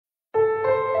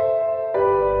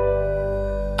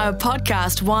A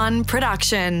Podcast One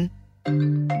production.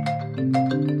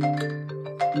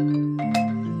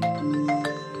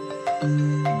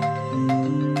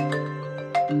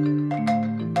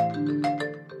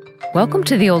 Welcome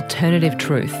to The Alternative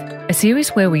Truth, a series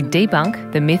where we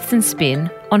debunk the myths and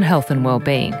spin on health and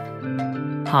well-being.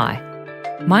 Hi,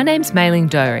 my name's Mei-Ling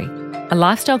Dory, a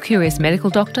lifestyle-curious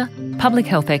medical doctor, public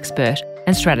health expert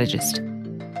and strategist.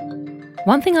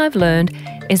 One thing I've learned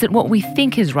is that what we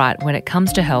think is right when it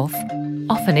comes to health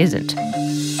often isn't.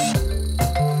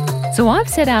 So I've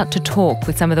set out to talk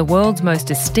with some of the world's most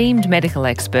esteemed medical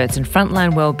experts and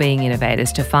frontline wellbeing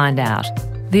innovators to find out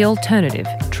the alternative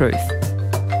truth.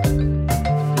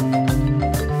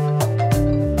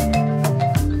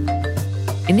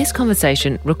 In this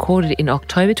conversation, recorded in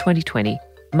October 2020,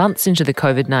 months into the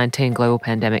COVID-19 global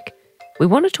pandemic, we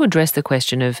wanted to address the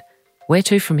question of where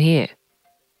to from here.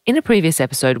 In a previous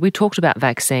episode, we talked about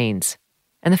vaccines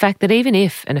and the fact that even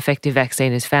if an effective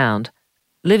vaccine is found,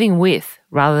 living with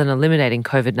rather than eliminating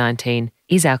COVID-19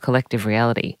 is our collective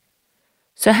reality.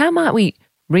 So how might we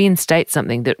reinstate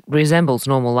something that resembles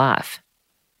normal life?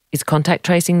 Is contact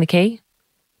tracing the key?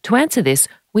 To answer this,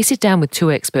 we sit down with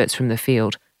two experts from the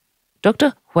field.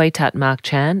 Dr. Huitat Mark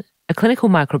Chan, a clinical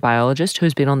microbiologist who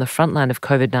has been on the front line of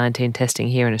COVID-19 testing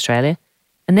here in Australia,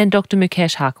 and then Dr.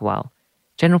 Mukesh Harkawal,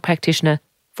 general practitioner,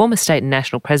 former state and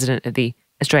national president of the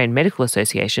Australian Medical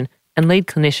Association and lead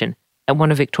clinician at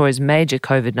one of Victoria's major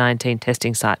COVID-19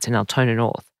 testing sites in Altona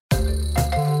North.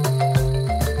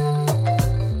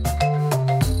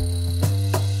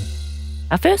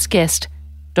 Our first guest,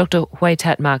 Dr.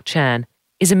 Huitat Mark Chan,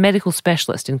 is a medical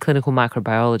specialist in clinical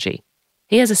microbiology.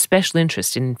 He has a special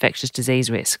interest in infectious disease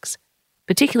risks,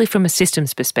 particularly from a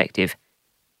systems perspective.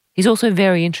 He's also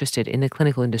very interested in the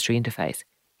clinical industry interface.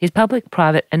 His public,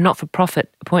 private and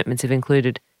not-for-profit appointments have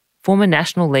included former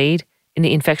national lead in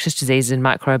the infectious diseases and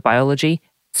microbiology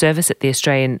service at the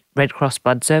Australian Red Cross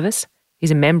Blood Service. He's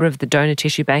a member of the Donor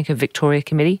Tissue Bank of Victoria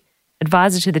Committee,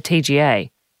 advisor to the TGA,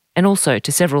 and also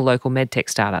to several local medtech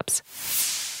startups.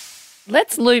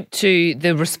 Let's loop to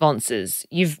the responses.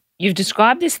 You've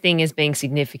described this thing as being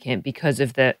significant because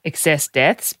of the excess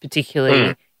deaths,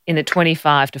 particularly in the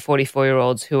 25 to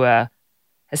 44-year-olds who are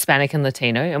Hispanic and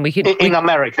Latino. And in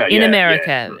America.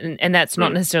 And that's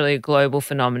not necessarily a global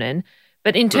phenomenon.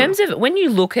 But in terms of when you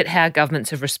look at how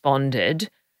governments have responded,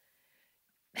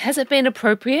 has it been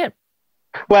appropriate?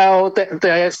 Well,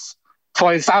 there's,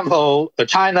 for example,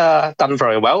 China done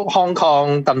very well, Hong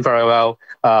Kong done very well,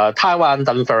 Taiwan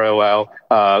done very well,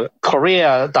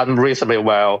 Korea done reasonably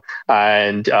well,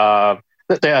 and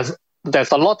there's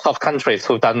a lot of countries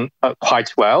who've done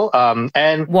quite well.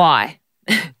 And why?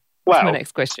 Well, that's my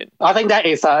next question. I think that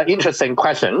is an interesting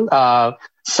question.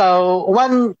 So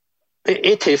one,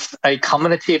 it is a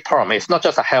community problem. It's not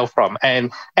just a health problem.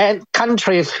 And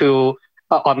countries who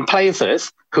are on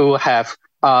places who have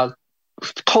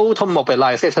total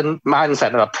mobilization mindset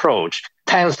and approach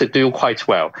tends to do quite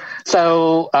well.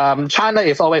 So China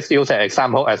is always used as an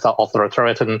example as an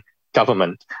authoritarian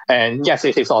government. And yes,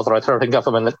 it is authoritarian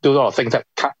government that do a lot of things that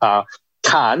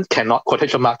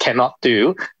cannot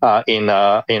do in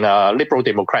a liberal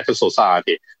democratic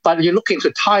society. But you look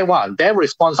into Taiwan, their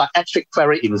response are actually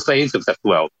very invasive as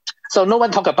well. So no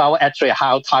one talk about actually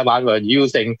how Taiwan were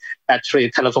using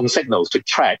actually telephone signals to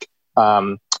track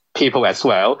people as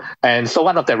well. And so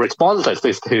one of the responses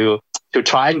is to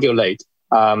triangulate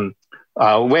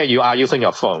where you are using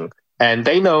your phone. And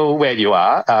they know where you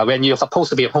are. When you're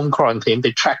supposed to be home quarantine,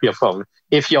 they track your phone.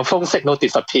 If your phone signal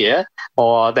disappear,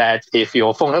 or that if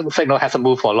your phone signal hasn't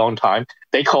moved for a long time,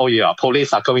 they call you up.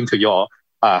 Police are going to your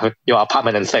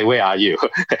apartment and say, where are you?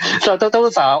 So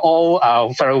those are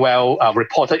all very well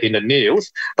reported in the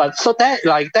news. But so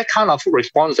that kind of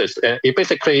responses, it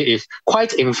basically is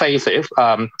quite invasive.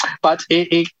 But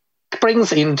it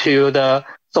brings into the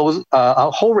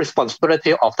a whole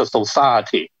responsibility of the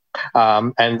society.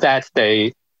 And that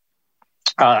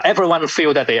everyone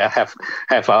feel that they have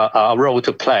a role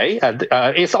to play, and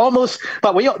it's almost.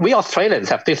 But we Australians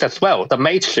have this as well. The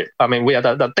mateship. I mean, we are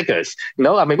the diggers.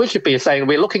 We should be saying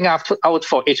we're looking out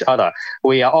for each other.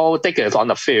 We are all diggers on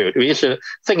the field. We should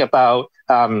think about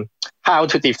how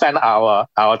to defend our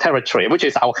territory, which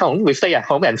is our home. We stay at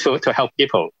home and to help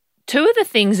people. Two of the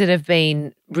things that have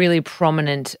been really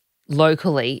prominent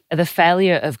locally are the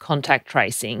failure of contact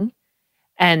tracing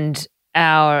and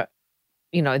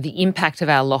the impact of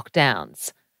our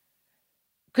lockdowns.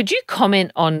 Could you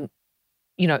comment on,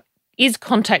 is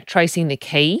contact tracing the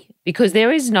key? Because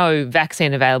there is no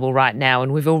vaccine available right now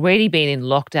and we've already been in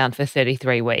lockdown for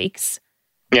 33 weeks.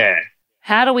 Yeah.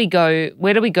 How do we go?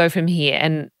 Where do we go from here?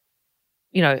 And,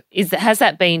 has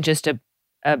that been just a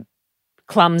a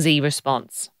clumsy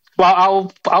response?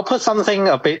 Well, I'll put something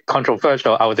a bit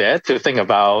controversial out there to think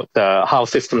about how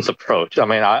systems approach. I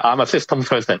mean, I'm a system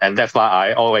person, and that's why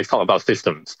I always talk about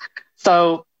systems.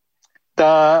 So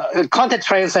the contact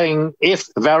tracing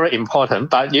is very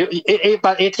important, but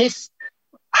it is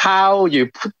how you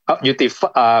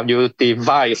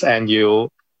devise and you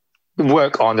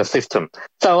work on the system.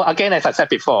 So again, as I said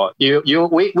before,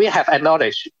 we have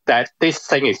acknowledged that this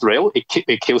thing is real.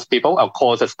 It kills people or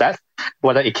causes death,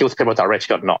 whether it kills people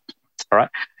directly or not. All right,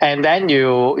 and then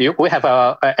we have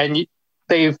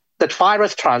the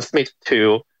virus transmits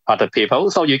to other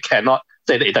people, so you cannot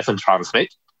say that it doesn't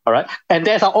transmit. All right, and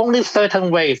there's only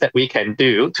certain ways that we can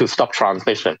do to stop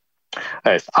transmission.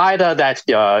 It's either that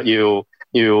you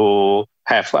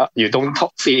don't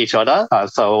see each other,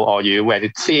 or when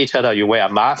you see each other, you wear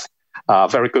a mask,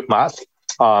 very good mask.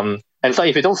 And so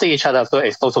if you don't see each other, so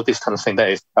it's social distancing that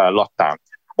is lockdown.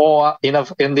 Or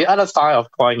in the other side of the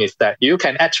coin is that you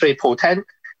can actually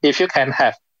if you can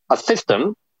have a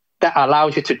system that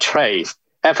allows you to trace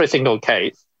every single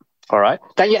case, all right,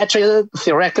 then you actually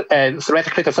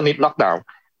theoretically doesn't need lockdown.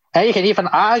 And you can even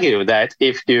argue that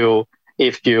if you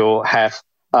have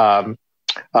a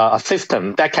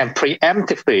system that can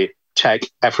preemptively check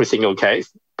every single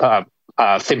case,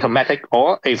 symptomatic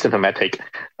or asymptomatic,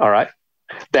 all right,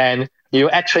 then you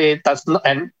actually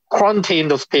and quarantine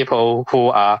those people who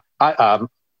are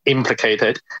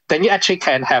implicated, then you actually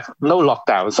can have no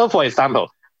lockdown. So, for example,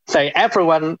 say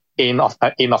everyone in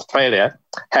Australia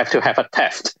have to have a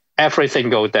test every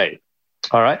single day,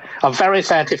 all right, a very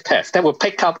sensitive test that will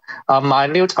pick up a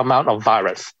minute amount of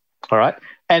virus, all right.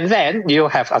 And then you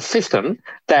have a system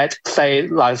that say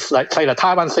the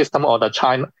Taiwan system or the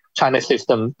Chinese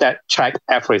system that track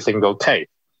every single case.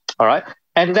 All right.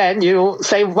 And then you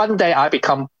say one day I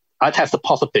tested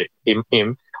positive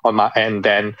on my end,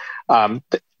 then and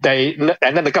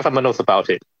then the government knows about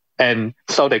it. And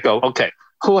so they go, okay,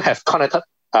 who has contacted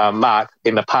Mark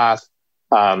in the past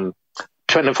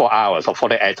 24 hours or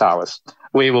 48 hours?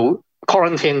 We will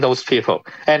quarantine those people.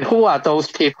 And who are those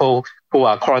people who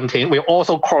are quarantined? We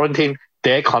also quarantine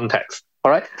their contacts.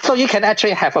 All right. So you can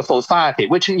actually have a society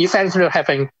which is essentially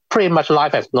having pretty much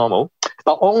life as normal,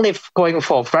 but only going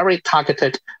for very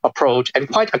targeted approach and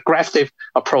quite aggressive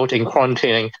approach in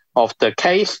quarantining of the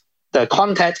case, the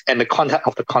contact, and the contact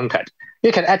of the contact.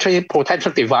 You can actually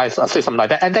potentially devise a system like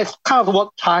that. And that's kind of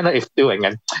what China is doing.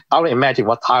 And I would imagine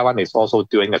what Taiwan is also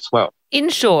doing as well. In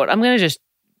short, I'm going to just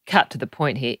cut to the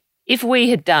point here. If we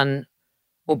had done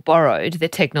or borrowed the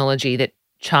technology that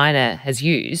China has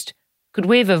used, could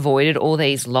we have avoided all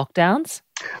these lockdowns?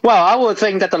 Well, I would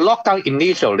think that the lockdown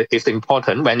initially is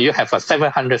important when you have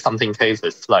 700-something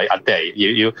cases like a day.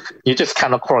 You just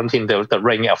cannot quarantine the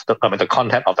ring of the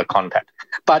contact of the contact.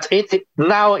 But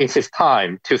now it is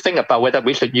time to think about whether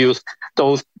we should use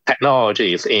those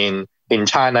technologies in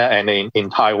China and in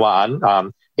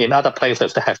Taiwan, in other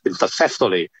places that have been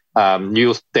successfully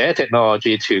used their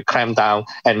technology to clamp down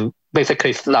and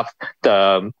basically snap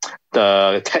the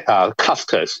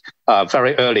clusters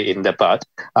very early in the bud.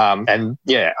 And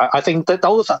yeah, I think that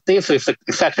this is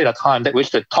exactly the time that we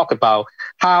should talk about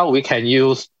how we can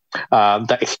use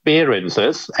the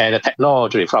experiences and the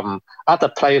technology from other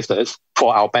places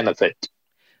for our benefit.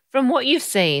 From what you've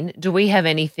seen, do we have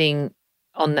anything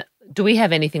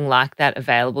like that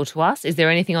available to us? Is there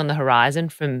anything on the horizon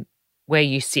from where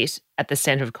you sit at the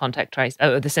centre of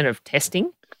the centre of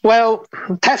testing? Well,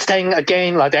 testing,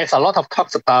 again, there's a lot of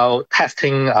talks about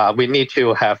testing. We need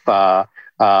to have a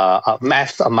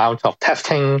mass amount of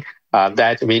testing,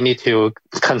 that we need to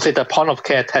consider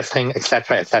point-of-care testing, et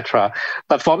cetera.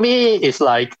 But for me, it's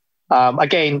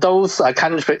again, those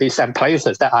countries and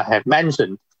places that I have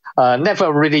mentioned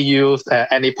never really used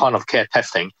any point-of-care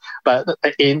testing, but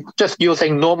in just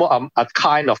using normal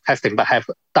kind of testing, but have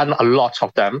done a lot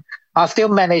of them, I still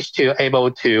managed to able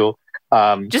to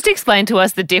just explain to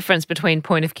us the difference between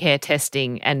point-of-care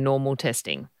testing and normal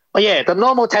testing. Well, yeah, the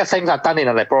normal testings are done in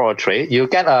a laboratory. You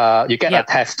get a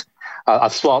test, a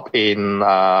swab and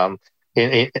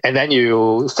then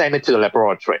you send it to the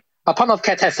laboratory. A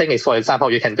point-of-care testing is, for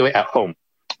example, you can do it at home,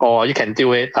 or you can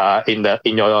do it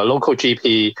in your local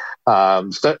GP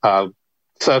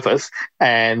service,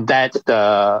 and that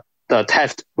the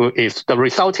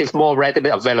result is more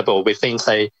readily available within,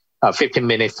 say, 15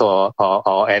 minutes or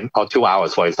 2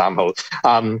 hours, for example.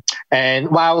 And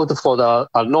while for the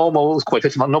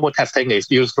normal testing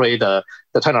is usually the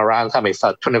turnaround time is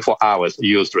 24 hours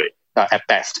usually at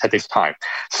best at this time.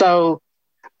 So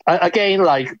again,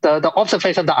 the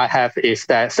observation that I have is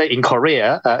that, say, in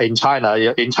Korea, in China,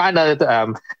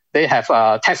 they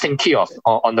have testing kiosks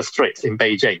on the streets in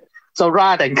Beijing. So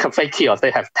rather than cafe kiosks,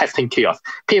 they have testing kiosks.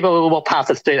 People will walk past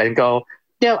the street and go,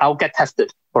 yeah, I'll get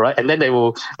tested, all right? And then they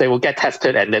will get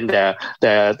tested, and then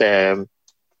the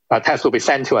test will be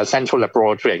sent to a central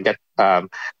laboratory and get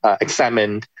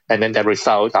examined, and then the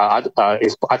result I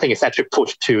think it's actually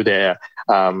pushed to their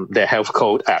health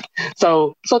code app.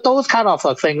 So those kind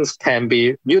of things can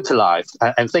be utilized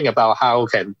and think about how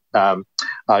can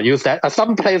use that.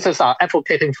 Some places are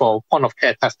advocating for point of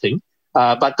care testing,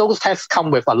 but those tests come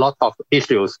with a lot of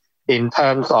issues in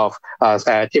terms of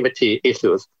activity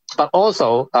issues, but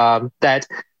also that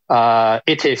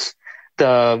it is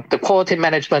the quality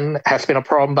management has been a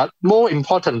problem. But more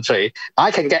importantly,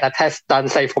 I can get a test done,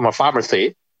 say, from a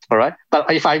pharmacy, all right?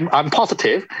 But if I'm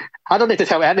positive, I don't need to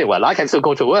tell anyone. I can still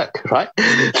go to work, right?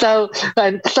 So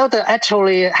the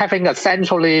actually having a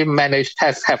centrally managed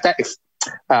test have that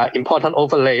important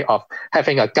overlay of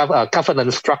having a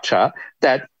governance structure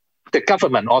that the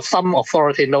government or some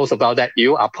authority knows about that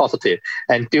you are positive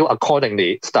and do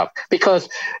accordingly stuff. Because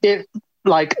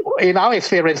like in our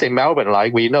experience in Melbourne,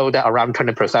 like we know that around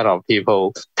 20% of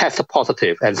people tested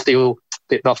positive and still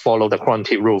did not follow the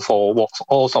quarantine rule for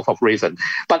all sorts of reasons.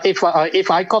 But if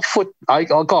I got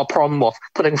a problem of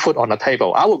putting food on the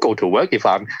table, I will go to work if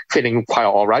I'm feeling quite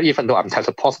all right, even though I'm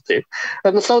tested positive.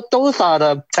 And so those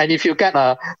are and if you get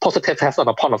a positive test on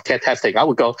a point of care testing, I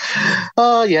would go,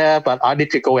 oh yeah, but I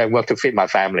need to go and work to feed my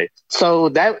family. So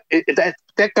that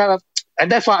kind of.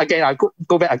 And that's why, again, I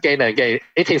go back again and again.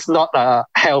 It is not a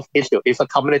health issue; it's a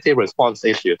community response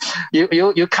issue.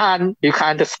 You can't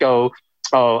just go,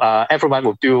 everyone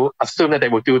will assume that they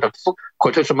will do the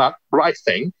quotation mark right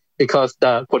thing, because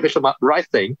the quotation mark right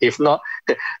thing is not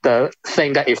the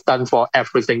thing that is done for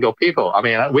every single people. I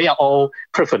mean, we are all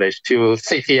privileged to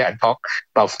sit here and talk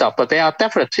about stuff, but there are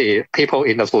definitely people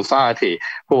in the society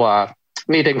who are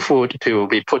needing food to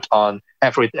be put on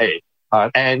every day.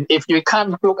 And if you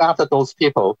can't look after those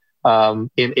people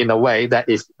in a way that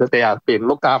they are being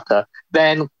looked after,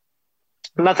 then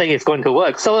nothing is going to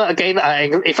work. So again,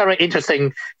 a very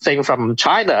interesting thing from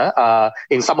China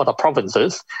in some of the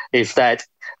provinces is that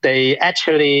they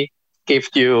actually give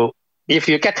you, if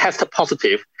you get tested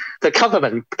positive, the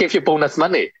government gives you bonus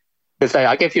money. They say,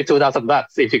 I give you $2,000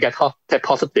 if you get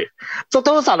positive. So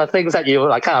those are the things that you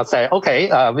kind of say,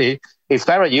 okay, it's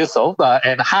very useful,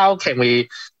 and how can we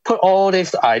put all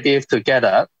these ideas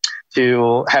together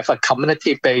to have a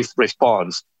community-based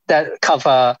response that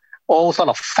cover all sort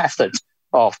of facets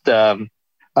of the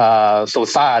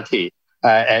society,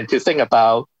 and to think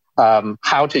about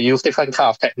how to use different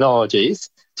kinds of technologies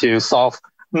to solve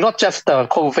not just the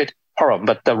COVID problem,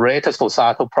 but the related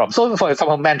societal problem. So, for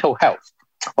example, mental health,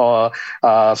 or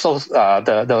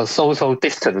the social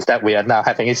distance that we are now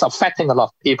having is affecting a lot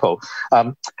of people.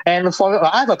 And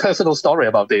I have a personal story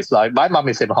about this. Like, my mom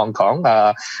is in Hong Kong.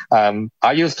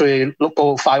 I used to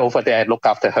fly over there and look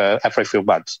after her every few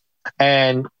months.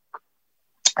 And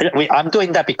I'm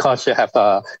doing that because she has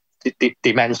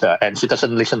dementia and she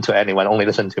doesn't listen to anyone, only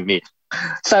listen to me.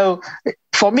 So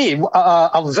for me,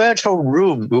 a virtual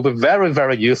room will be very,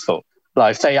 very useful.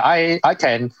 Like, say, I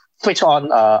can switch on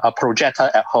a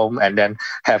projector at home and then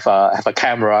have a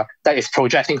camera that is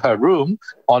projecting her room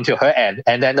onto her end.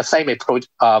 And then the same is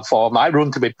for my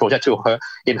room to be projected to her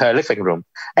in her living room.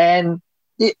 And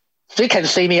she can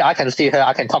see me, I can see her,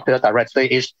 I can talk to her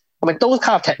directly. Those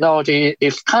kind of technology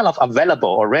is kind of available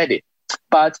already,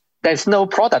 but there's no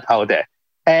product out there.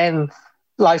 And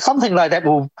like something like that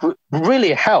will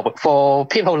really help for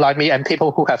people like me and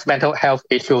people who have mental health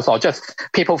issues, or just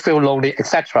people feel lonely,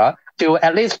 etc., to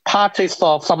at least partly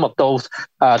solve some of those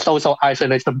social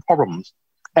isolation problems.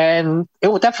 And it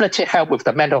will definitely help with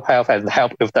the mental health and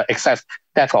help with the excess,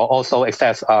 therefore also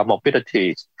excess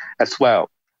mobility as well.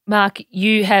 Mark,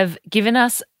 you have given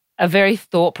us a very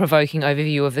thought-provoking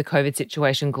overview of the COVID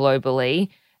situation globally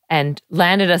and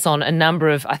landed us on a number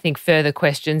of, I think, further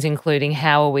questions, including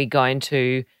how are we going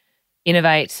to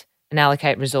innovate and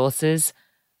allocate resources.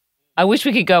 I wish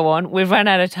we could go on. We've run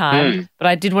out of time, but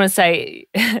I did want to say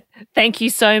thank you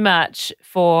so much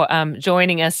for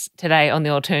joining us today on The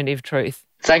Alternative Truth.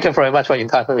 Thank you very much for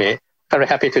inviting me. Very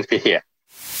happy to be here.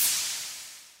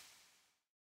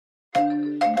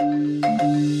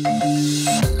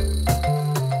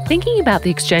 Thinking about the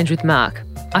exchange with Mark,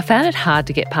 I found it hard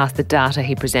to get past the data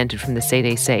he presented from the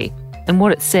CDC and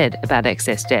what it said about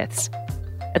excess deaths.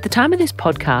 At the time of this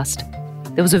podcast,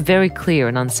 there was a very clear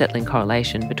and unsettling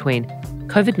correlation between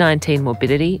COVID-19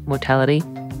 morbidity, mortality,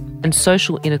 and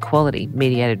social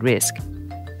inequality-mediated risk.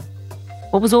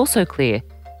 What was also clear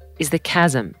is the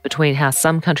chasm between how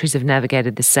some countries have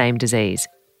navigated the same disease.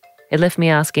 It left me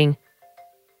asking,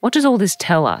 What does all this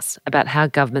tell us about how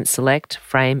governments select,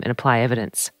 frame and apply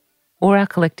evidence? Or our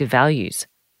collective values?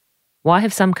 Why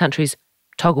have some countries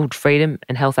toggled freedom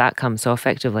and health outcomes so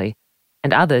effectively,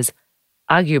 and others,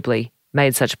 arguably,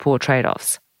 made such poor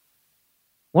trade-offs?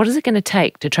 What is it going to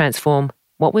take to transform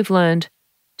what we've learned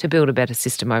to build a better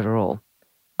system overall?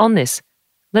 On this,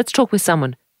 let's talk with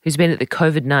someone who's been at the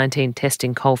COVID-19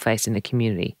 testing coalface in the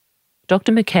community.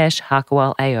 Dr. Mukesh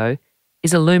Harkawal AO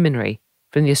is a luminary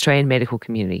from the Australian medical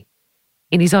community.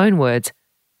 In his own words,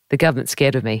 the government's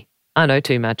scared of me. I know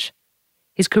too much.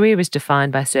 His career is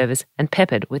defined by service and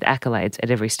peppered with accolades at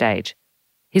every stage.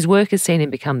 His work has seen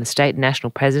him become the State National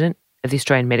President of the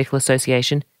Australian Medical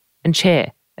Association and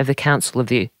Chair of the Council of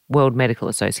the World Medical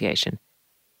Association.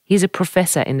 He is a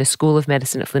professor in the School of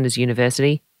Medicine at Flinders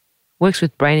University, works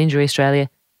with Brain Injury Australia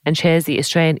and chairs the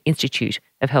Australian Institute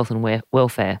of Health and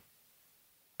Welfare.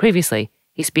 Previously,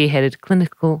 he spearheaded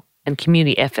clinical and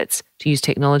community efforts to use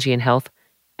technology in health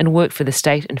and worked for the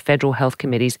state and federal health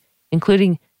committees,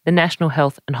 including the National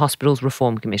Health and Hospitals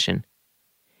Reform Commission.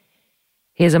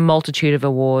 He has a multitude of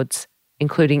awards,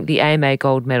 including the AMA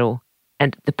Gold Medal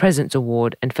and the President's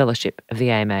Award and Fellowship of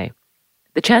the AMA.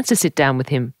 The chance to sit down with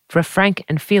him for a frank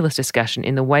and fearless discussion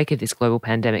in the wake of this global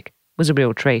pandemic was a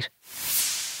real treat.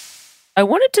 I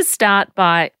wanted to start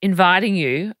by inviting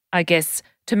you, I guess,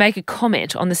 to make a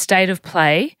comment on the state of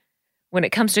play when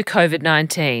it comes to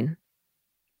COVID-19.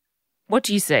 What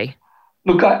do you see?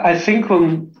 Look, I think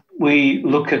when we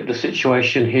look at the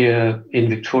situation here in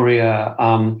Victoria,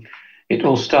 it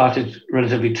all started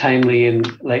relatively tamely in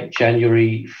late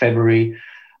January, February.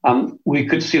 We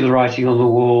could see the writing on the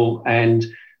wall and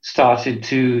started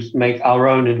to make our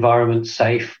own environment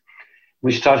safe.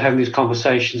 We started having these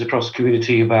conversations across the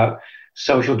community about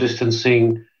social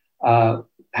distancing,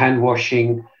 hand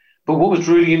washing. But what was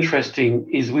really interesting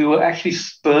is we were actually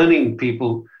spurning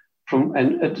people from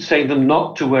and saying them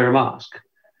not to wear a mask.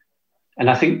 And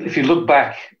I think if you look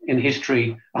back in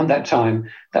history on that time,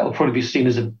 that will probably be seen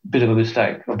as a bit of a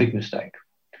mistake, a big mistake.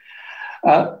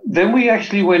 Then we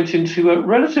actually went into a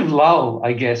relative lull,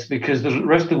 I guess, because the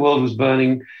rest of the world was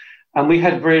burning and we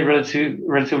had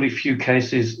relatively few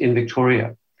cases in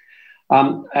Victoria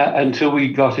until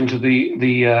we got into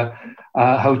the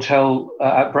hotel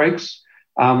outbreaks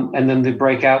and then the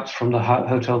breakouts from the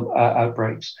hotel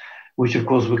outbreaks, which of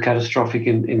course were catastrophic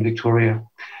in Victoria.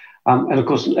 And of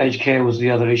course, aged care was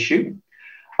the other issue.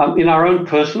 In our own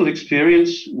personal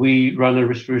experience, we run a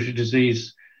respiratory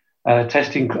disease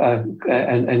testing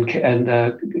and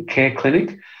care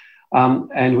clinic,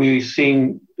 and we're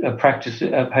seeing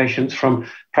patients from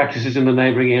practices in the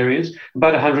neighbouring areas.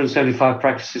 About 175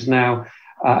 practices now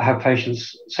have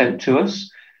patients sent to us.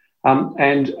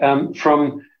 And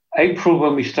from April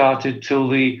when we started till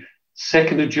the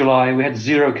 2nd of July, we had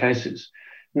 0 cases.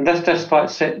 And that's despite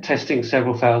testing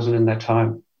several thousand in that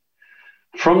time.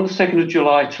 From the 2nd of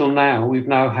July till now, we've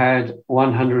now had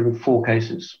 104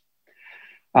 cases.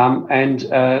 And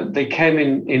they came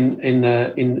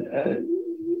in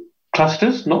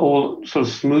clusters, not all sort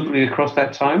of smoothly across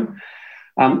that time.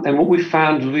 And what we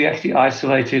found was we actually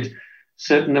isolated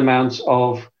certain amounts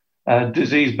of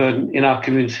disease burden in our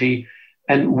community.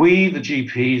 And we, the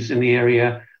GPs in the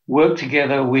area, worked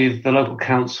together with the local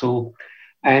council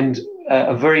and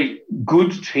a very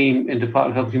good team in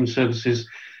Department of Health and Human Services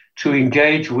to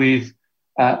engage with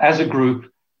as a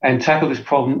group and tackle this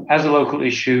problem as a local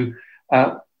issue,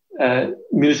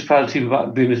 municipality by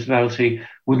municipality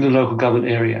within the local government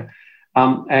area.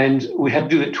 And we had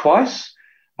to do it twice,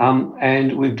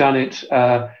 and we've done it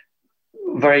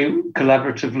very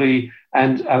collaboratively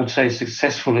and I would say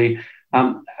successfully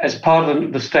as part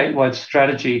of the statewide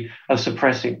strategy of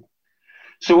suppressing.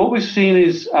 So what we've seen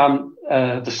is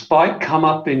the spike come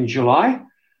up in July,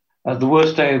 the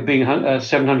worst day of being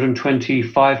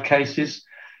 725 cases.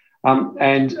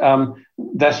 And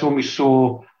that's when we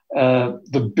saw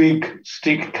the big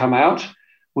stick come out.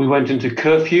 We went into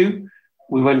curfew.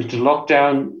 We went into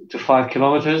lockdown to 5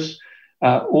 kilometres.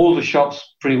 All the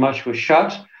shops pretty much were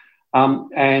shut.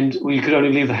 And we could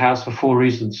only leave the house for 4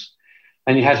 reasons.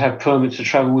 And you had to have permits to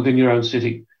travel within your own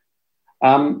city.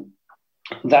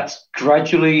 That's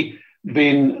gradually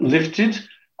been lifted,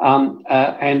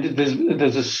 and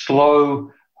there's a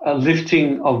slow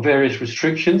lifting of various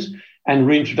restrictions and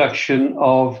reintroduction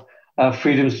of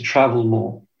freedoms to travel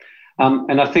more.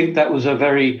 And I think that was a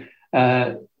very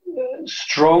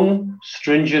strong,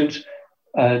 stringent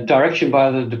direction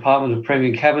by the Department of Premier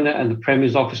and Cabinet and the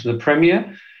Premier's Office of the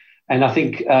Premier. And I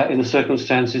think in the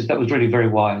circumstances, that was really very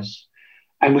wise.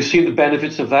 And we've seen the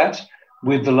benefits of that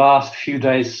with the last few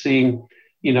days seeing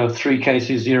 3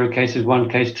 cases, 0 cases, 1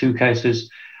 case, 2 cases.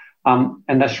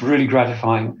 And that's really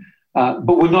gratifying. But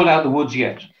we're not out of the woods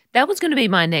yet. That was going to be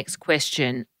my next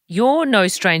question. You're no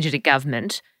stranger to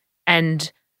government,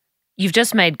 and you've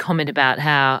just made comment about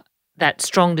how that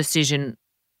strong decision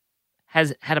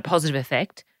has had a positive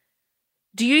effect.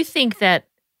 Do you think that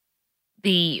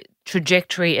the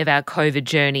trajectory of our COVID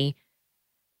journey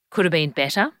could have been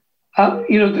better?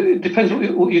 It depends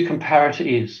what your comparator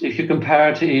is. If your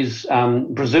comparator is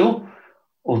Brazil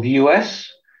or the US,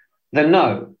 then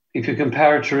no. If your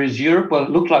comparator is Europe, well, it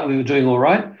looked like we were doing all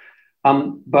right.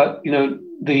 But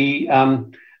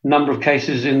the number of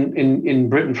cases in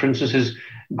Britain, for instance, has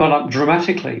gone up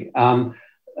dramatically.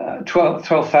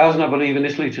 12,000, I believe, in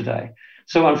Italy today.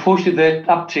 So unfortunately, their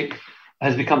uptick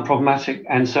has become problematic.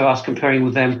 And so us comparing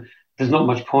with them, there's not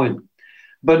much point.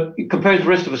 But compared to the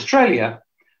rest of Australia,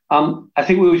 I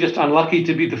think we were just unlucky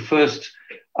to be the first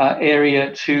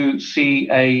area to see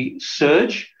a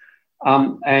surge.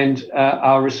 And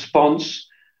our response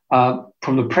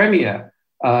from the Premier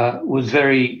was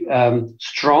very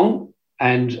strong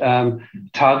and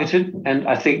targeted, and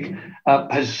I think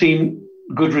has seen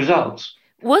good results.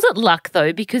 Was it luck,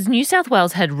 though? Because New South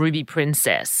Wales had Ruby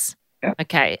Princess. Yeah.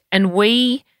 Okay. And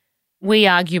we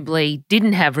arguably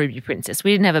didn't have Ruby Princess.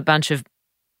 We didn't have a bunch of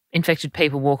infected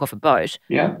people walk off a boat.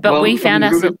 Yeah. But we found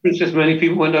ourselves... Ruby Princess, many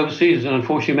people went overseas, and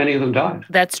unfortunately many of them died.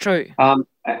 That's true. And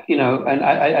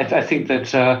I think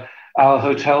that our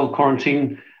hotel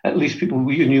quarantine, at least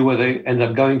people you knew where they ended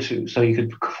up going to, so you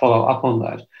could follow up on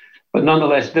that. But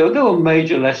nonetheless, there were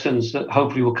major lessons that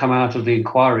hopefully will come out of the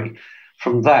inquiry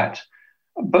from that.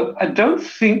 But I don't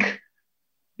think,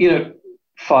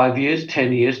 5 years,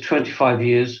 10 years, 25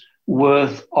 years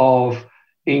worth of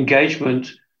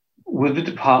engagement with the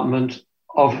Department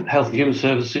of Health and Human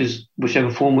Services,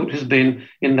 whichever form it has been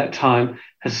in that time,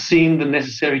 has seen the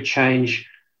necessary change.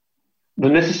 The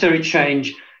necessary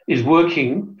change is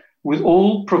working with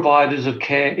all providers of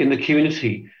care in the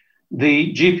community,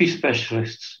 the GP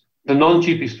specialists, the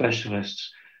non-GP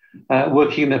specialists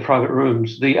working in their private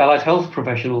rooms, the allied health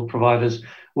professional providers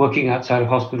working outside of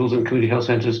hospitals and community health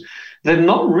centres. They've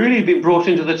not really been brought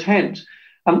into the tent.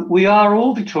 We are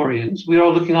all Victorians. We are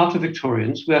looking after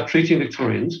Victorians. We are treating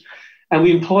Victorians, and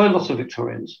we employ lots of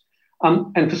Victorians.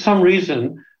 And for some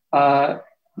reason,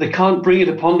 they can't bring it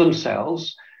upon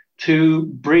themselves to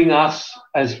bring us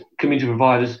as community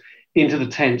providers into the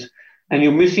tent. And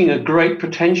you're missing a great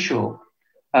potential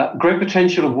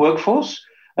of workforce,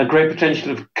 a great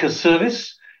potential of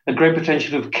service, a great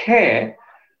potential of care,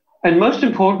 and most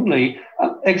importantly,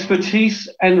 expertise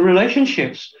and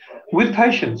relationships with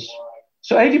patients.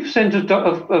 So 80%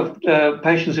 of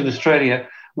patients in Australia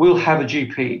will have a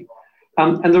GP.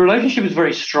 And the relationship is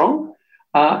very strong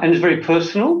and is very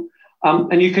personal.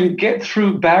 And you can get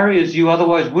through barriers you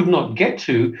otherwise would not get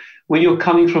to when you're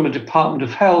coming from a Department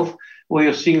of Health where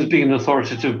you're seen as being an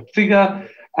authoritative figure,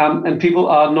 and people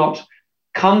are not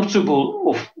comfortable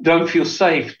or don't feel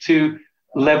safe to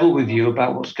level with you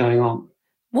about what's going on.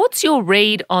 What's your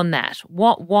read on that?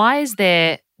 Why is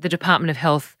there the Department of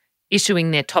Health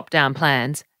issuing their top-down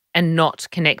plans and not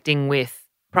connecting with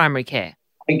primary care?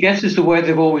 I guess it's the way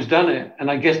they've always done it,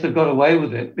 and I guess they've got away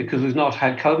with it because we've not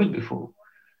had COVID before.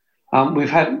 We've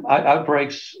had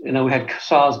outbreaks. We had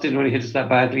SARS, didn't really hit us that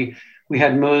badly. We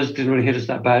had MERS, didn't really hit us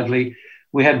that badly.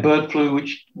 We had bird flu,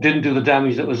 which didn't do the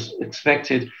damage that was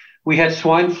expected. We had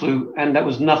swine flu, and that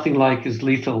was nothing like as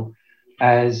lethal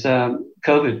as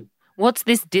COVID. What's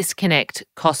this disconnect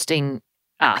costing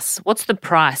us? What's the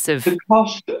price of... The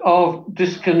cost of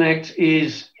disconnect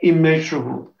is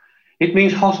immeasurable. It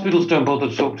means hospitals don't bother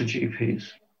to talk to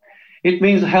GPs. It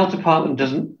means the health department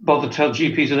doesn't bother to tell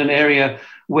GPs in an area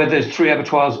where there's 3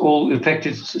 abattoirs all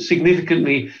infected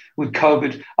significantly with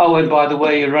COVID. Oh, and by the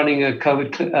way, you're running a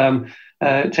COVID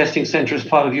testing centre as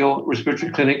part of your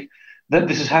respiratory clinic, that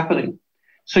this is happening.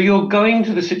 So you're going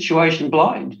to the situation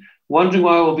blind, wondering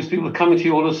why all these people are coming to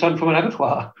you all of a sudden from an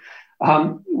abattoir,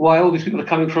 why all these people are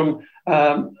coming from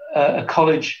a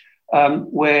college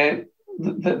where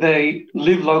they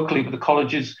live locally, but the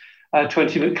college is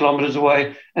 20 kilometres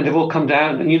away, and they've all come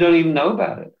down, and you don't even know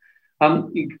about it.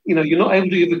 You're not able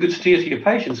to give a good steer to your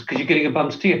patients because you're getting a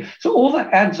bum steer. So all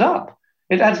that adds up.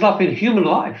 It adds up in human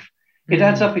life. It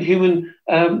adds up in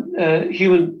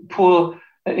human poor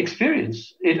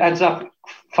experience. It adds up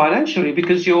financially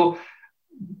because you're,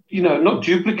 not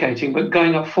duplicating, but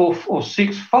going up 4 or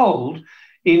 6-fold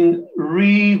in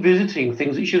revisiting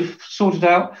things that you should have sorted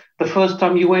out the first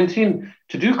time you went in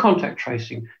to do contact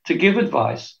tracing, to give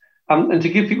advice, and to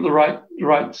give people the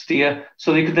right steer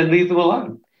so they could then leave them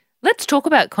alone. Let's talk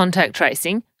about contact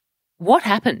tracing. What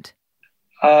happened?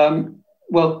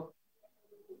 Well,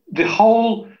 the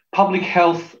whole public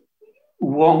health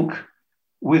wonk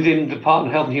within the Department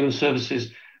of Health and Human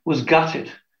Services was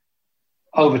gutted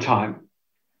over time.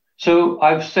 So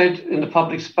I've said in the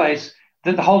public space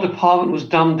that the whole department was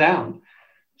dumbed down.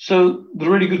 So the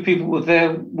really good people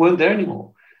weren't there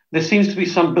anymore. There seems to be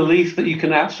some belief that you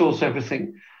can outsource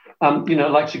everything,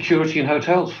 like security in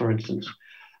hotels, for instance.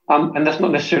 And that's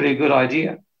not necessarily a good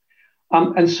idea.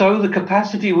 And so the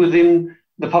capacity within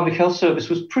the public health service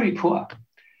was pretty poor.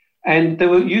 And they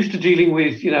were used to dealing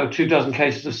with, 24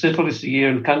 cases of syphilis a year,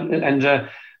 and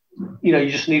you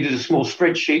just needed a small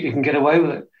spreadsheet, you can get away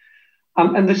with it.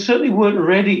 And they certainly weren't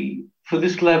ready for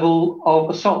this level of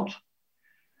assault.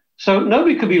 So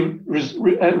nobody could be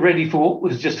ready for what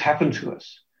was just happened to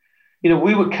us.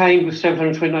 We were caned with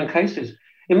 729 cases.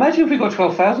 Imagine if we got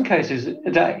 12,000 cases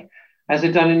a day, as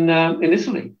they've done in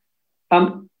Italy.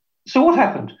 So what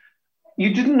happened?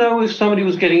 You didn't know if somebody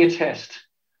was getting a test,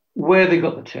 where they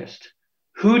got the test,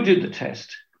 who did the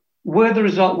test, where the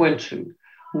result went to,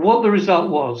 what the result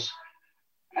was.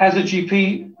 As a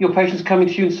GP, your patient's coming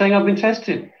to you and saying, I've been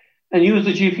tested. And you as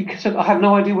the GP said, I have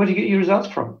no idea where to get your results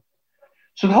from.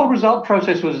 So the whole result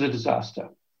process was a disaster,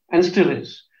 and still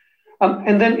is.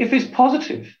 And then if it's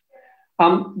positive,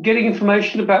 getting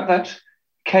information about that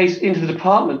case into the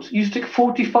department used to take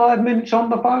 45 minutes on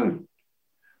the phone.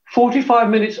 45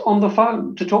 minutes on the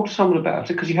phone to talk to someone about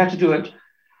it because you had to do it.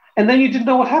 And then you didn't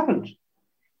know what happened.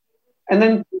 And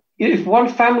then if one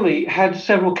family had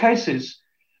several cases,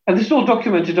 and this is all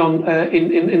documented on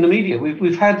in the media.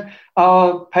 We've had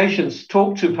our patients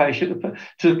talk to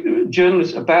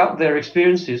journalists about their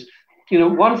experiences.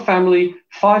 One family,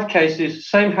 5 cases,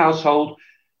 same household,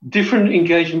 different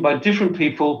engagement by different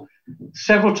people,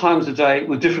 several times a day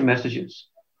with different messages.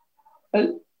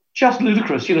 Just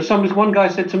ludicrous. One guy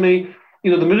said to me,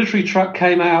 the military truck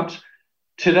came out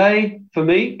today for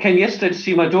me, came yesterday to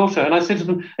see my daughter, and I said to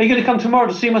them, are you going to come tomorrow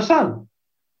to see my son?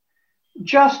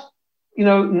 Just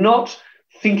not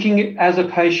thinking as a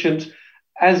patient,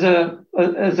 as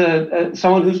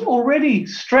someone who's already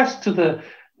stressed to the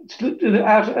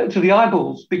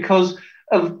eyeballs because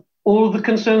of all of the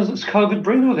concerns that COVID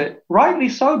brings with it. Rightly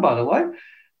so, by the way,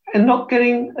 and not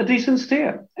getting a decent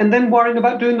steer, and then worrying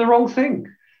about doing the wrong thing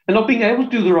and not being able to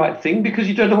do the right thing because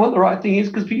you don't know what the right thing is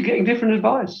because you're getting different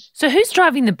advice. So who's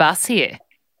driving the bus here?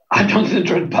 I don't think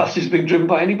the bus is being driven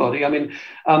by anybody. I mean,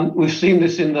 we've seen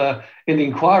this in the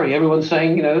inquiry. Everyone's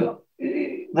saying,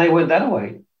 they went that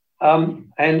way,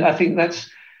 and I think that's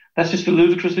just a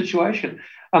ludicrous situation.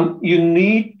 You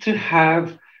need to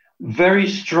have very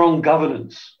strong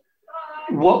governance.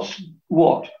 What's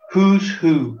what? Who's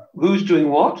who? Who's doing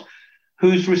what?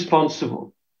 Who's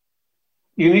responsible?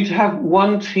 You need to have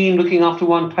one team looking after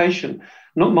one patient,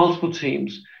 not multiple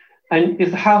teams. And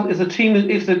if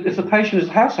the patient is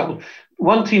a household,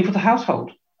 one team for the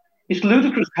household. It's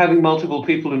ludicrous having multiple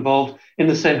people involved in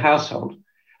the same household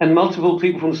and multiple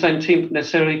people from the same team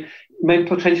necessarily may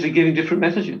potentially giving different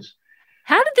messages.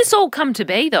 How did this all come to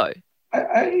be, though?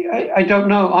 I don't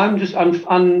know. I'm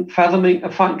unfathoming,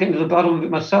 getting to the bottom of it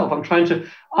myself. I'm trying to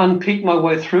unpick my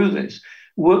way through this,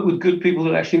 work with good people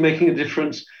that are actually making a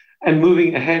difference and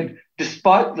moving ahead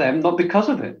despite them, not because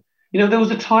of it. There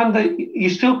was a time that you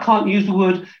still can't use the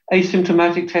word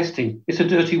asymptomatic testing. It's a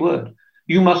dirty word.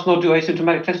 You must not do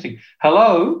asymptomatic testing.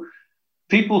 Hello?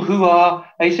 People who are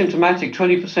asymptomatic,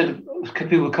 20% of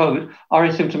people with COVID are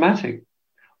asymptomatic.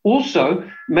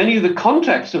 Also, many of the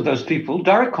contacts of those people,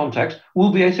 direct contacts,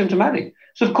 will be asymptomatic.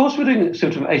 So, of course, we're doing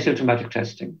asymptomatic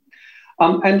testing.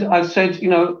 And I've said,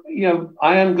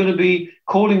 I am going to be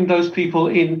calling those people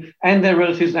in and their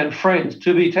relatives and friends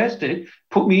to be tested.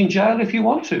 Put me in jail if you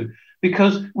want to,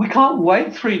 because we can't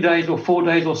wait 3 days or 4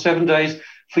 days or 7 days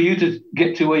for you to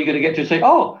get to where you're going to get to and say,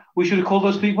 oh, we should have called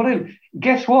those people in.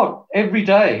 Guess what? Every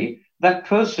day, that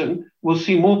person will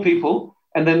see more people,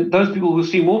 and then those people will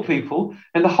see more people,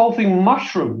 and the whole thing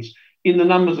mushrooms in the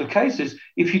numbers of cases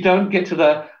if you don't get to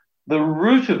the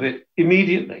root of it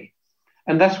immediately.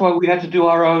 And that's why we had to do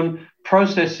our own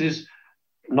processes,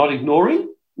 not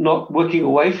ignoring, not working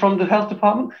away from the health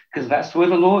department, because that's where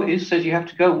the law says you have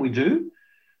to go, and we do.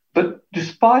 But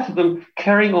despite them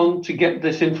carrying on to get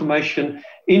this information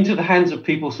into the hands of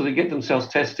people so they get themselves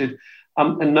tested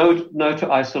and know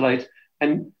to isolate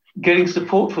and getting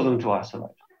support for them to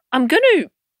isolate. I'm going to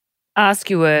ask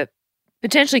you a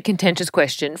potentially contentious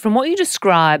question. From what you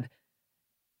describe,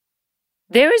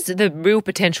 there is the real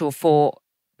potential for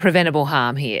preventable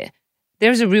harm here.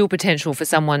 There is a real potential for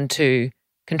someone to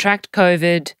contract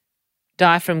COVID,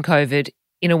 die from COVID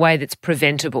in a way that's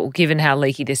preventable, given how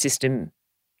leaky the system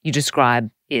you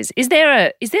describe is. Is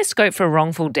there scope for a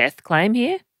wrongful death claim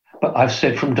here? But I've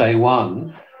said from day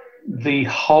one, the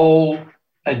whole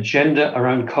agenda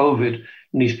around COVID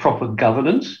needs proper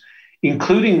governance,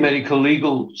 including medical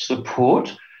legal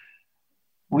support.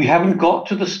 We haven't got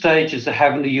to the stage as they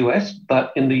have in the US,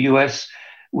 but in the US,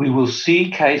 we will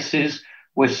see cases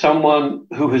where someone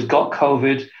who has got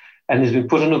COVID and has been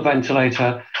put on a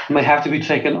ventilator may have to be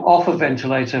taken off a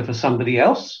ventilator for somebody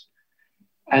else,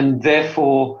 and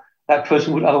therefore that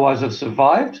person would otherwise have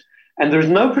survived. And there is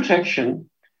no protection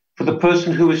for the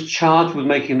person who is charged with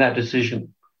making that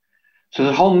decision. So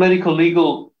the whole medical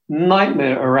legal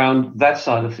nightmare around that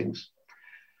side of things.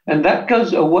 And that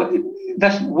goes away,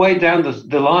 that's way down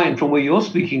the line from where you're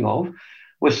speaking of,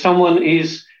 where someone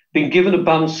is being given a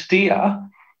bum steer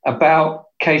about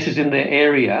cases in their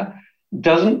area,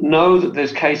 doesn't know that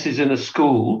there's cases in a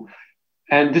school.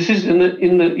 And this is in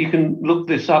the you can look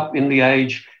this up in The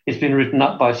Age. It's been written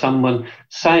up by someone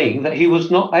saying that he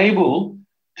was not able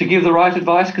to give the right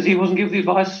advice because he wasn't given the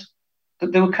advice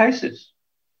that there were cases.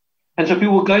 And so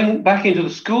people were going back into the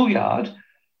schoolyard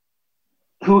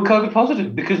who were COVID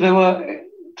positive because they were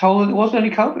told that there wasn't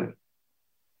any COVID.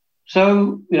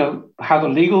 So, how the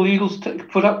legals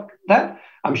put up that,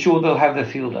 I'm sure they'll have their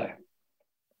field day.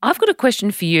 I've got a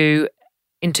question for you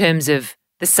in terms of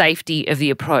the safety of the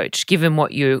approach, given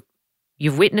what you've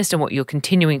witnessed and what you're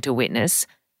continuing to witness.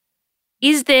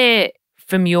 Is there,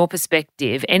 from your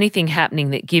perspective, anything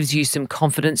happening that gives you some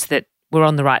confidence that we're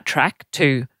on the right track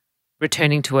to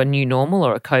returning to a new normal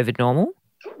or a COVID normal?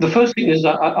 The first thing is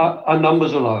that our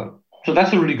numbers are low. So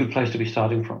that's a really good place to be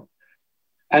starting from.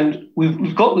 And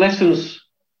we've got lessons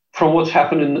from what's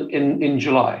happened in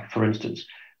July, for instance,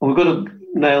 and we've got to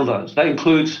nail those. That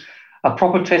includes a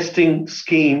proper testing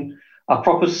scheme, a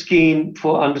proper scheme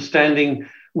for understanding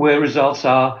where results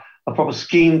are, a proper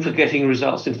scheme for getting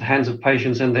results into the hands of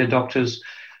patients and their doctors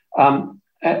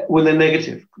when they're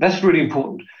negative. That's really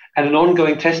important. And an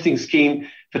ongoing testing scheme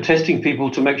for testing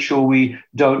people to make sure we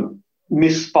don't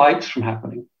miss spikes from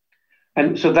happening.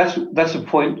 And so that's a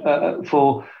point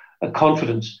for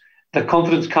confidence. The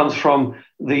confidence comes from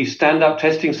the stand-up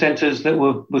testing centres that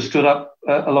were stood up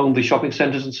along the shopping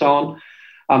centres and so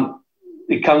on.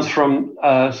 It comes from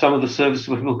some of the services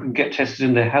where people can get tested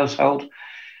in their household.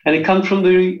 And it comes from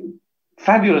the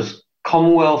fabulous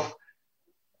Commonwealth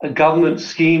government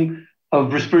scheme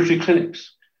of respiratory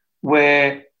clinics,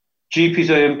 where GPs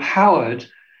are empowered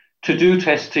to do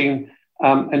testing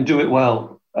and do it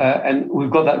well. And we've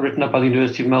got that written up by the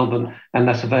University of Melbourne, and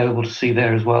that's available to see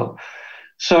there as well.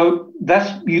 So that's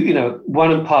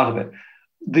one part of it.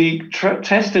 The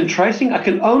test and tracing, I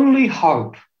can only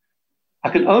hope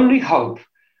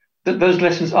that those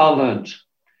lessons are learned.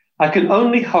 I can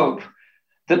only hope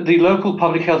that the local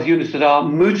public health units that are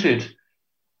mooted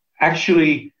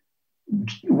actually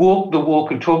walk the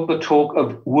walk and talk the talk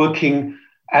of working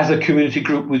as a community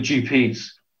group with GPs.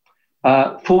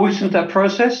 4 weeks into that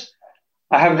process,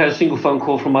 I haven't had a single phone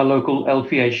call from my local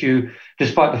LPHU,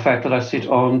 despite the fact that I sit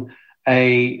on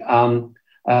a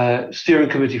steering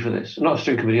committee for this. Not a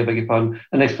steering committee, I beg your pardon,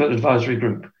 an expert advisory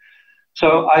group.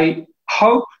 So I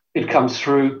hope it comes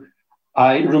through.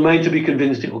 I remain to be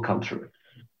convinced it will come through.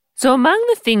 So among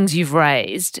the things you've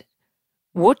raised,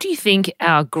 what do you think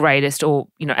our greatest, or,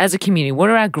 as a community, what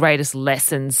are our greatest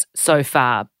lessons so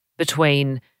far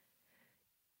between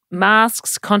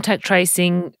masks, contact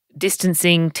tracing,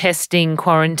 distancing, testing,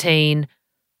 quarantine?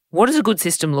 What does a good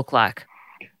system look like?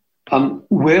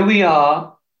 Where we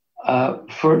are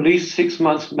for at least 6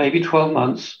 months, maybe 12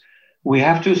 months, we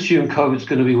have to assume COVID's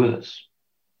going to be with us.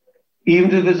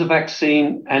 Even if there's a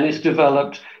vaccine and it's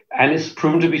developed and it's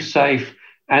proven to be safe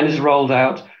and is rolled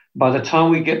out, by the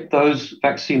time we get those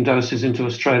vaccine doses into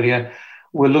Australia,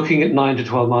 we're looking at 9 to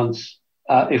 12 months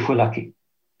if we're lucky.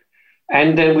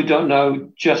 And then we don't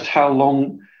know just how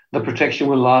long the protection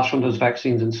will last from those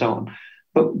vaccines and so on.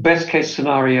 But best case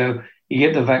scenario, you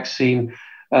get the vaccine.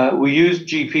 We use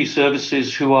GP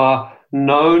services who are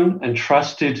known and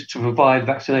trusted to provide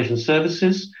vaccination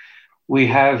services. We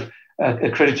have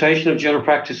accreditation of general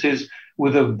practices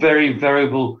with a very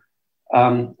variable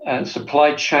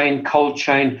supply chain, cold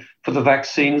chain for the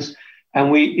vaccines. And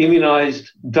we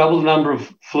immunized double the number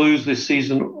of flus this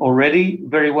season already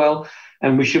very well.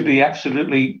 And we should be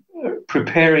absolutely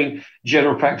preparing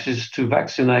general practices to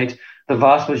vaccinate the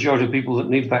vast majority of people that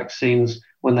need vaccines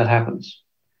when that happens.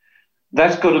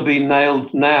 That's got to be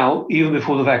nailed now, even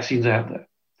before the vaccine's out there.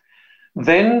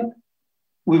 Then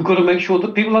we've got to make sure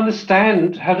that people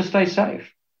understand how to stay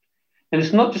safe. And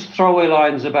it's not just throwaway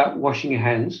lines about washing your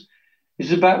hands.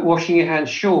 It's about washing your hands,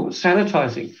 sure, but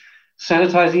sanitizing.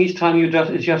 Sanitizing each time you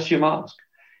adjust your mask,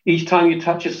 each time you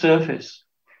touch a surface,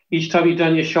 each time you've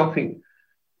done your shopping.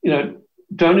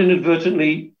 Don't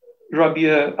inadvertently rub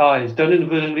your eyes. Don't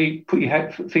inadvertently put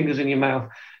your fingers in your mouth.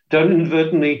 Don't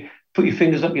inadvertently put your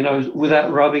fingers up your nose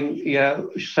without rubbing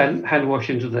hand wash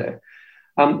into there.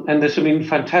 And there's some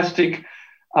fantastic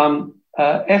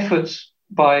efforts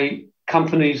by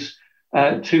companies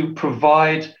to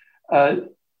provide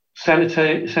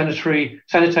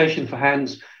sanitation for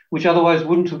hands, which otherwise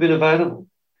wouldn't have been available.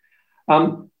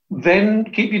 Then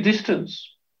keep your distance.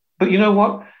 But you know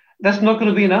what? That's not going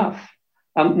to be enough.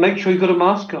 Make sure you've got a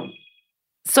mask on.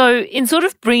 So in sort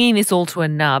of bringing this all to a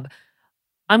nub,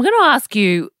 I'm going to ask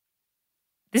you,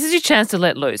 this is your chance to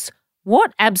let loose.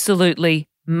 What absolutely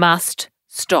must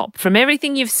stop? From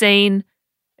everything you've seen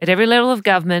at every level of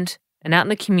government and out in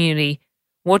the community,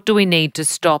 what do we need to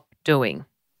stop doing?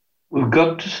 We've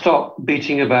got to stop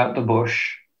beating about the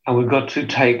bush, and we've got to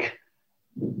take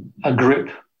a grip.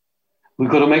 We've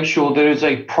got to make sure there is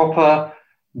a proper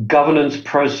governance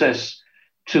process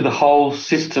to the whole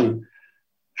system,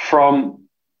 from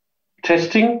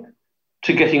testing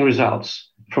to getting results,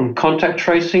 from contact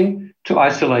tracing to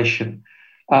isolation.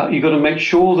 You've got to make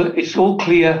sure that it's all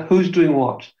clear who's doing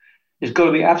what. It's got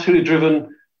to be absolutely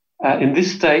driven in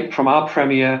this state from our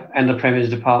Premier and the Premier's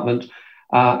Department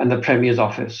and the Premier's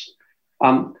office.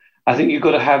 I think you've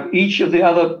got to have each of the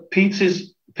other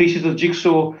pieces of the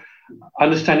jigsaw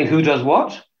understanding who does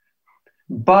what,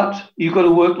 but you've got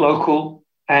to work local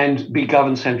and be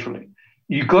governed centrally.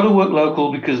 You've got to work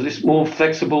local because it's more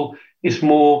flexible, it's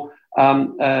more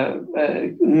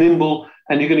nimble,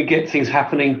 and you're going to get things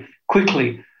happening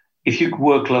quickly if you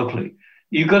work locally.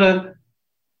 You've got to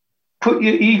put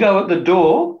your ego at the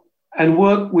door and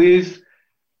work with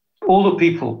all the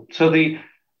people. So the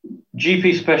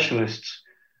GP specialists,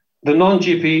 the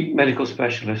non-GP medical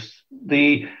specialists,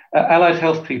 the allied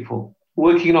health people,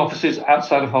 working in offices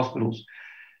outside of hospitals.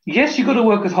 Yes, you've got to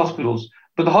work with hospitals,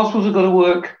 but the hospitals have got to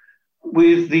work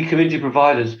with the community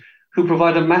providers who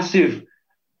provide a massive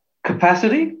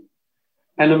capacity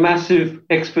and a massive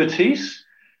expertise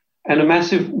and a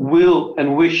massive will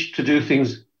and wish to do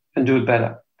things and do it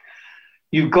better.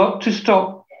 You've got to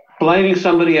stop blaming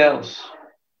somebody else.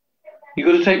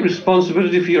 You've got to take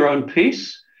responsibility for your own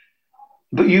piece,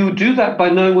 but you do that by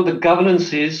knowing what the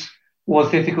governance is,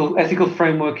 what the ethical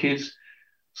framework is,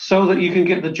 so that you can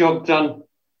get the job done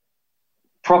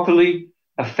properly,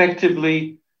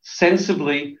 effectively,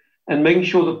 sensibly, and making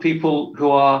sure that people who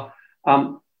are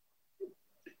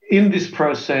in this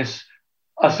process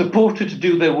are supported to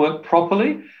do their work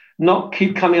properly, not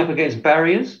keep coming up against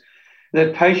barriers,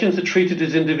 that patients are treated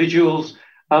as individuals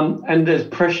and as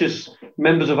precious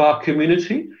members of our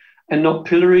community and not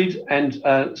pilloried and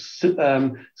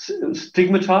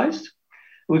stigmatized.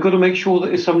 We've got to make sure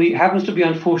that if somebody happens to be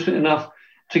unfortunate enough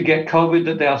to get COVID,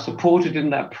 that they are supported in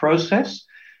that process,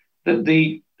 that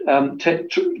the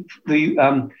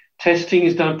testing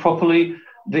is done properly,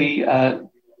 the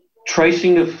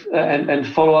tracing of and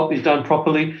follow-up is done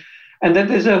properly, and that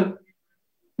there's a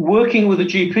working with the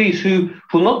GPs who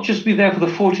will not just be there for the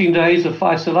 14 days of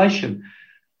isolation.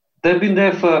 They've been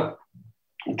there for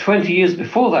 20 years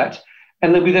before that,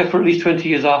 and they'll be there for at least 20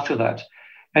 years after that.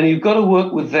 And you've got to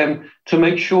work with them to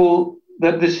make sure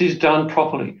that this is done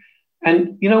properly.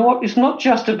 And you know what? It's not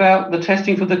just about the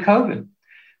testing for the COVID.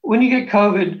 When you get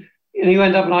COVID and you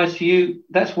end up in ICU,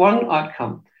 that's one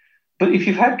outcome. But if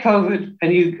you've had COVID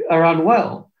and you are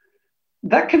unwell,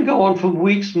 that can go on for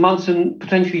weeks, months, and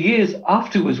potentially years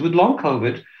afterwards with long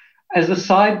COVID as the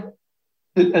side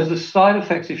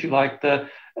effects, if you like, the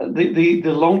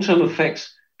long-term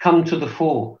effects come to the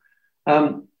fore.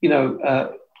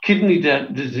 Kidney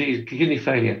disease, kidney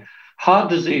failure, heart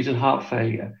disease and heart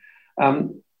failure,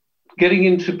 getting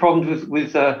into problems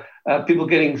with people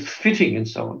getting fitting and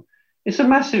so on. It's a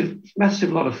massive,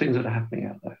 massive lot of things that are happening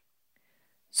out there.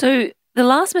 So the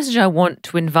last message I want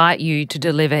to invite you to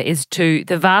deliver is to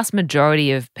the vast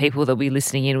majority of people that will be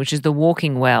listening in, which is the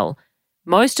walking well.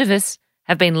 Most of us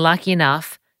have been lucky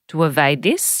enough to evade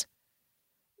this.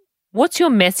 What's your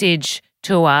message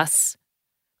to us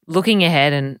looking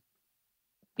ahead and,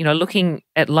 looking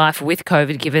at life with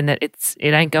COVID, given that it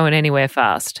ain't going anywhere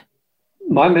fast?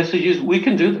 My message is we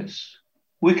can do this.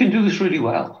 We can do this really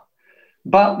well,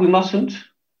 but we mustn't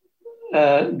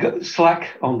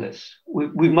slack on this.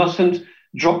 We mustn't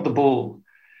drop the ball.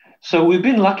 So we've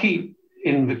been lucky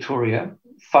in Victoria,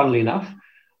 funnily enough,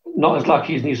 not as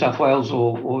lucky as New South Wales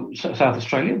or South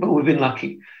Australia, but we've been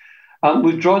lucky.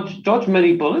 We've dodged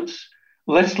many bullets.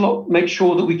 Let's make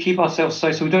sure that we keep ourselves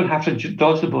safe so we don't have to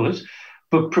dodge the bullets,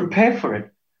 but prepare for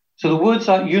it. So the words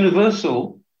are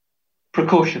universal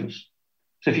precautions.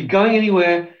 So if you're going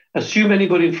anywhere, assume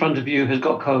anybody in front of you has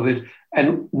got COVID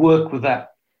and work with that.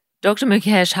 Dr.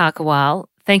 Mukesh Harkawal,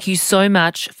 thank you so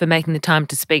much for making the time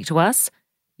to speak to us.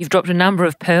 You've dropped a number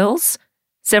of pearls,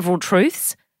 several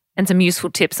truths, and some useful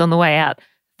tips on the way out.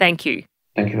 Thank you.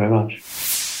 Thank you very much.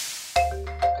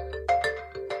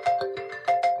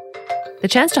 The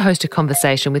chance to host a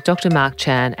conversation with Dr. Mark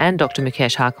Chan and Dr.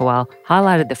 Mukesh Harkawal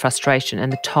highlighted the frustration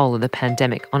and the toll of the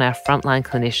pandemic on our frontline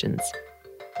clinicians.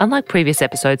 Unlike previous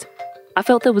episodes, I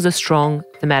felt there was a strong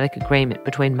thematic agreement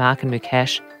between Mark and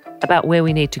Mukesh about where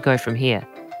we need to go from here.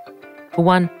 For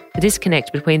one, the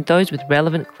disconnect between those with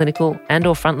relevant clinical and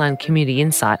or frontline community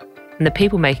insight and the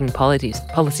people making policy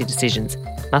decisions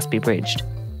must be bridged.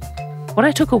 What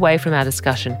I took away from our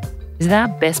discussion is that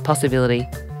our best possibility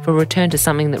for a return to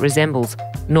something that resembles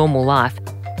normal life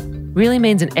really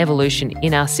means an evolution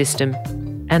in our system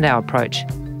and our approach.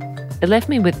 It left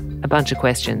me with a bunch of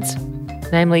questions,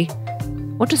 namely,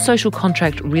 what does social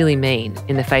contract really mean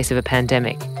in the face of a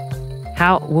pandemic?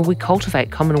 How will we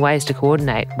cultivate common ways to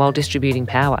coordinate while distributing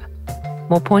power?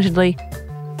 More pointedly,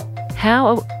 how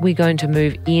are we going to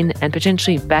move in and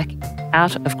potentially back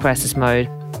out of crisis mode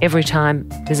every time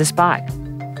there's a spike,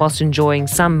 whilst enjoying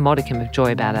some modicum of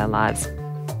joy about our lives?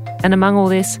 And among all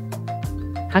this,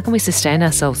 how can we sustain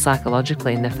ourselves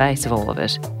psychologically in the face of all of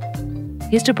it?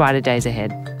 Here's to brighter days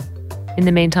ahead. In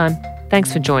the meantime,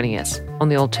 thanks for joining us on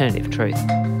The Alternative Truth.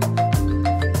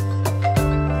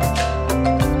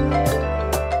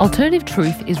 Alternative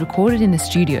Truth is recorded in the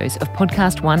studios of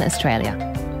Podcast One Australia.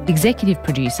 The executive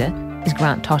producer is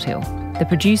Grant Tothill. The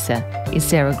producer is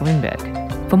Sarah Greenberg.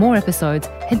 For more episodes,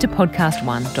 head to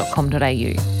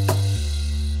podcastone.com.au.